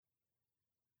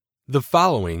The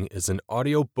following is an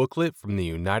audio booklet from the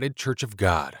United Church of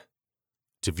God.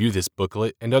 To view this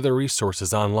booklet and other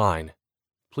resources online,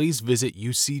 please visit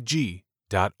ucg.org.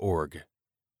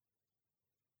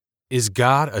 Is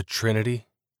God a Trinity?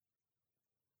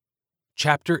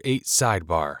 Chapter 8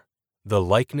 Sidebar: The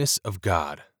Likeness of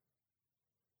God.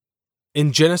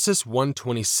 In Genesis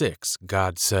 1:26,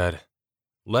 God said,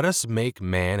 "Let us make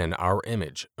man in our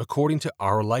image, according to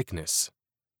our likeness."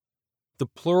 The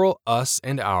plural us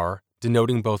and our,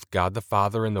 denoting both God the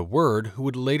Father and the Word who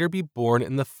would later be born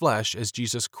in the flesh as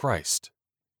Jesus Christ.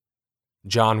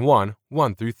 John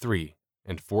 1:1-3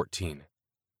 and 14.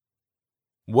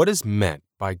 What is meant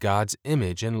by God's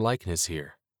image and likeness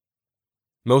here?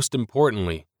 Most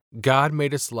importantly, God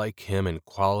made us like Him in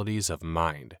qualities of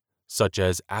mind, such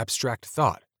as abstract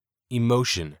thought,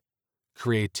 emotion,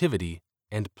 creativity,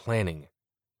 and planning.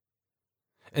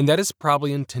 And that is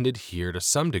probably intended here to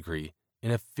some degree in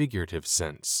a figurative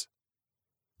sense.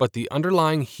 But the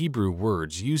underlying Hebrew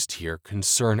words used here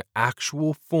concern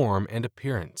actual form and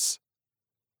appearance.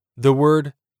 The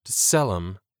word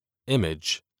tselem,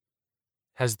 image,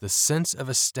 has the sense of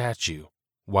a statue,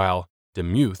 while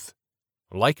demuth,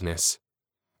 likeness,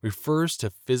 refers to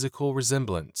physical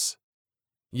resemblance.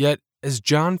 Yet, as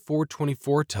John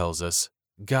 4:24 tells us,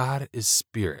 God is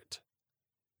spirit.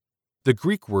 The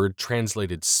Greek word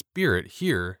translated spirit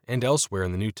here and elsewhere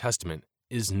in the New Testament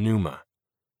is pneuma.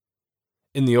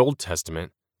 In the Old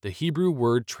Testament, the Hebrew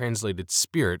word translated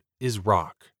spirit is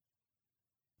rock.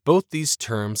 Both these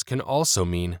terms can also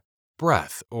mean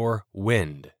breath or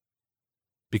wind.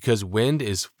 Because wind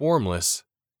is formless,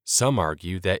 some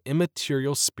argue that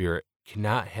immaterial spirit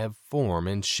cannot have form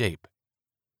and shape.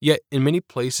 Yet, in many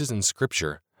places in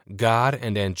Scripture, God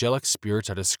and angelic spirits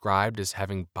are described as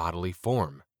having bodily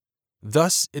form.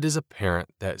 Thus, it is apparent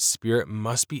that spirit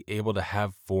must be able to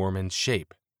have form and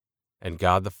shape, and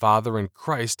God the Father and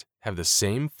Christ have the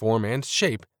same form and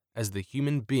shape as the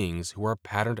human beings who are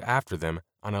patterned after them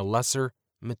on a lesser,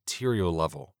 material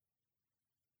level.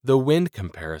 The wind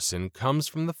comparison comes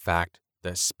from the fact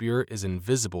that spirit is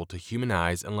invisible to human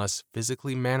eyes unless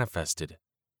physically manifested.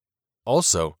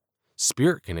 Also,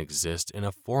 spirit can exist in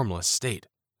a formless state,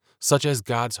 such as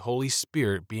God's Holy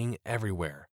Spirit being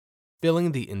everywhere,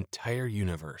 filling the entire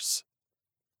universe.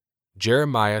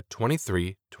 Jeremiah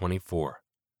 23:24.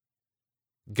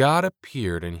 God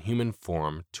appeared in human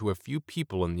form to a few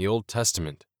people in the Old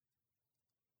Testament.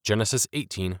 Genesis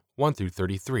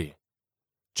 18:1-33,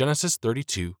 Genesis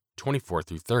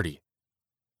 32:24-30,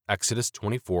 Exodus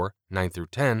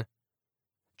 24:9-10,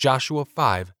 Joshua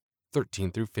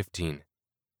 5:13-15.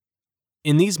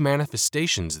 In these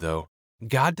manifestations, though,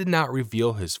 God did not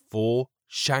reveal His full,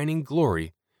 shining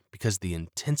glory because the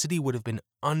intensity would have been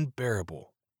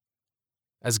unbearable.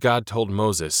 As God told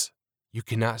Moses, "You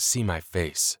cannot see my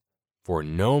face, for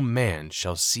no man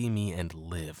shall see me and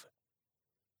live."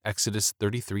 Exodus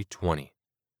 33:20.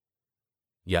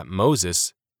 Yet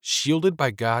Moses, shielded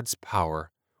by God's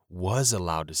power, was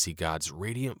allowed to see God's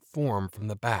radiant form from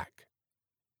the back.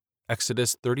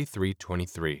 Exodus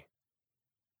 33:23.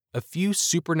 A few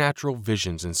supernatural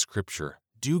visions in Scripture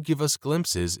do give us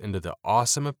glimpses into the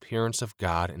awesome appearance of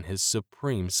God in His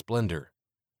supreme splendor.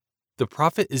 The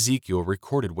prophet Ezekiel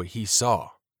recorded what he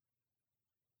saw.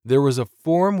 There was a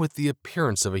form with the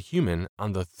appearance of a human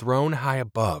on the throne high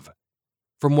above.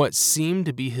 From what seemed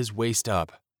to be his waist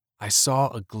up, I saw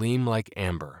a gleam like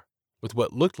amber, with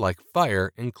what looked like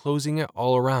fire enclosing it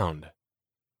all around.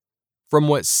 From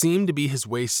what seemed to be his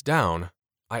waist down,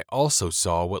 I also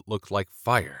saw what looked like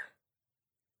fire.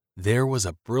 There was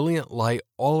a brilliant light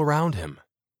all around him.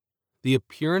 The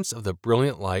appearance of the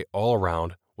brilliant light all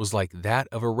around was like that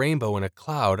of a rainbow in a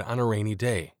cloud on a rainy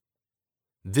day.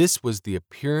 This was the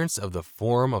appearance of the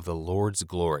form of the Lord's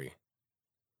glory.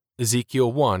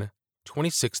 Ezekiel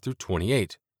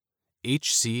 1:26-28,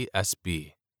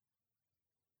 HCSB.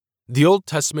 The Old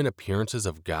Testament appearances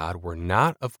of God were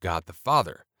not of God the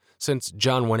Father, since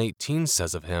John 1:18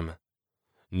 says of Him,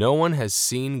 "No one has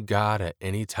seen God at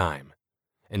any time."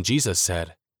 And Jesus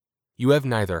said, "You have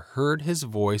neither heard His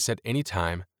voice at any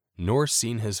time nor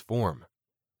seen His form."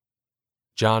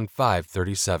 John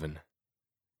 5:37.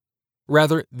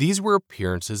 Rather, these were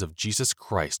appearances of Jesus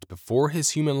Christ before His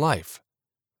human life.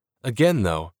 Again,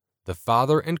 though, the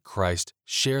Father and Christ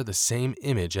share the same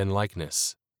image and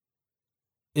likeness.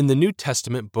 In the New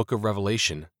Testament book of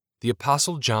Revelation, the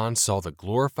Apostle John saw the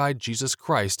glorified Jesus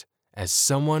Christ as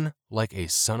someone like a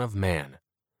Son of Man,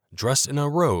 dressed in a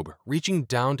robe reaching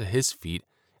down to His feet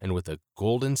and with a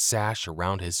golden sash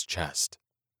around His chest.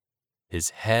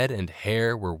 His head and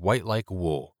hair were white like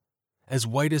wool, as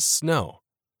white as snow,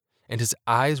 and His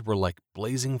eyes were like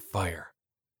blazing fire.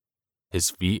 His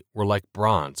feet were like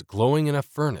bronze glowing in a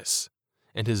furnace,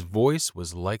 and his voice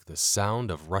was like the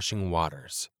sound of rushing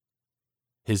waters.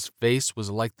 His face was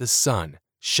like the sun,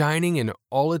 shining in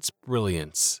all its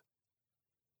brilliance.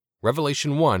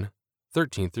 Revelation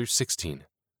 1:13-16,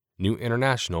 New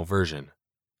International Version.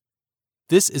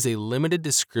 This is a limited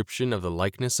description of the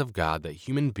likeness of God that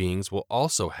human beings will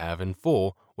also have in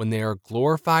full when they are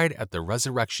glorified at the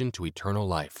resurrection to eternal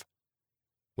life,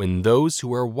 when those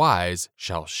who are wise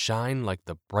shall shine like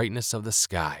the brightness of the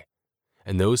sky,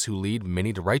 and those who lead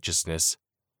many to righteousness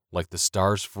like the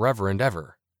stars forever and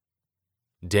ever.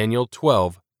 Daniel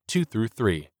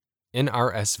 12:2-3,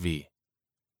 NRSV.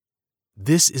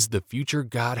 This is the future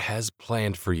God has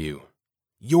planned for you,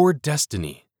 your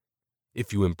destiny,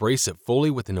 if you embrace it fully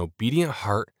with an obedient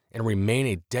heart and remain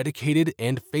a dedicated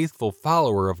and faithful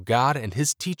follower of God and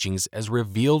His teachings as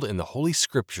revealed in the Holy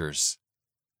Scriptures.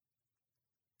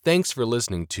 Thanks for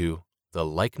listening to The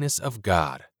Likeness of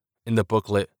God in the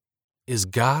booklet, Is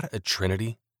God a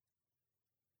Trinity?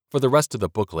 For the rest of the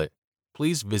booklet,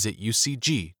 please visit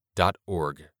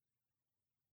ucg.org.